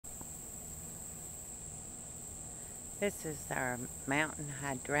This is our mountain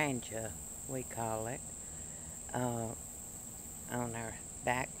hydrangea, we call it, on our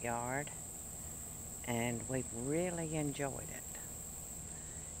backyard, and we've really enjoyed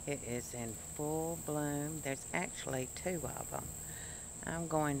it. It is in full bloom. There's actually two of them. I'm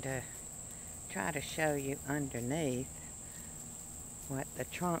going to try to show you underneath what the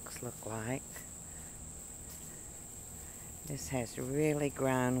trunks look like. This has really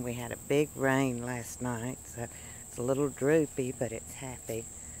grown. We had a big rain last night, so it's a little droopy, but it's happy.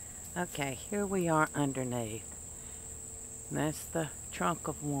 Okay, here we are underneath. That's the trunk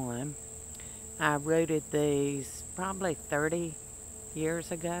of one. I rooted these probably 30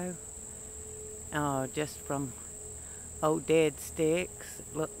 years ago, just from old dead sticks,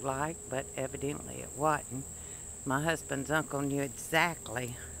 it looked like, but evidently it wasn't. My husband's uncle knew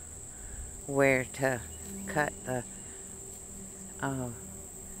exactly where to cut the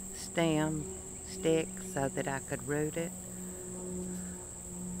stem stick so that I could root it.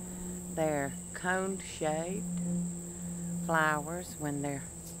 They're cone-shaped flowers when they're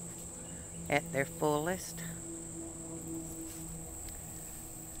at their fullest.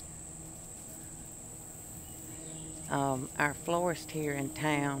 Our florist here in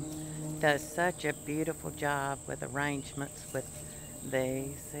town does such a beautiful job with arrangements with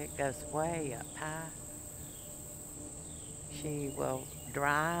these. It goes way up high. She will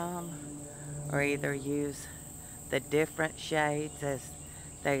dry them or either use the different shades as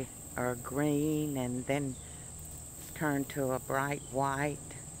they are green and then turn to a bright white.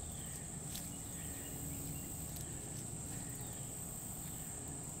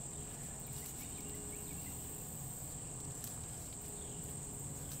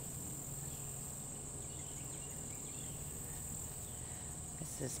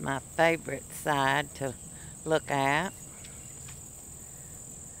 This is my favorite side to look at.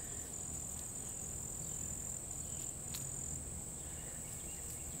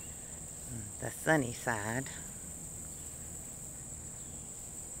 The sunny side.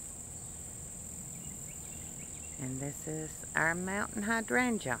 And this is our mountain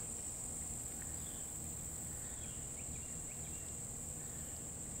hydrangea.